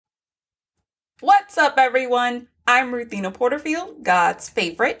What's up, everyone? I'm Ruthina Porterfield, God's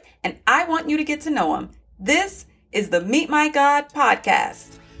favorite, and I want you to get to know him. This is the Meet My God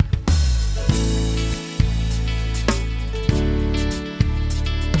podcast.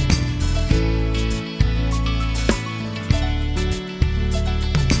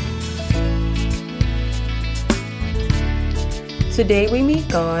 Today we meet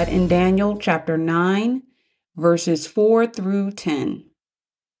God in Daniel chapter 9, verses 4 through 10.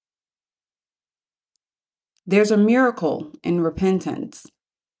 There's a miracle in repentance.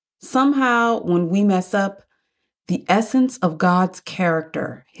 Somehow, when we mess up, the essence of God's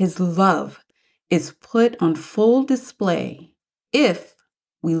character, His love, is put on full display if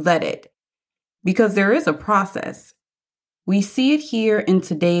we let it. Because there is a process. We see it here in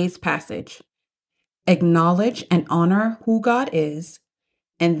today's passage. Acknowledge and honor who God is,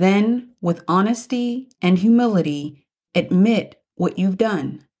 and then, with honesty and humility, admit what you've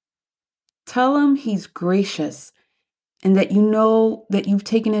done. Tell him He's gracious and that you know that you've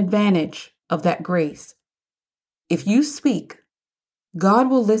taken advantage of that grace. If you speak, God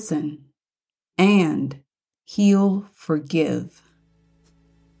will listen and He'll forgive.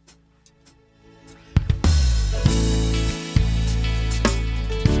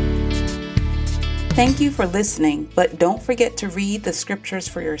 Thank you for listening, but don't forget to read the scriptures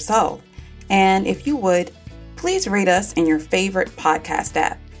for yourself. And if you would, please rate us in your favorite podcast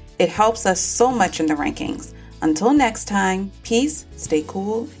app. It helps us so much in the rankings. Until next time, peace, stay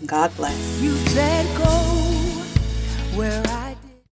cool, and God bless. You said go where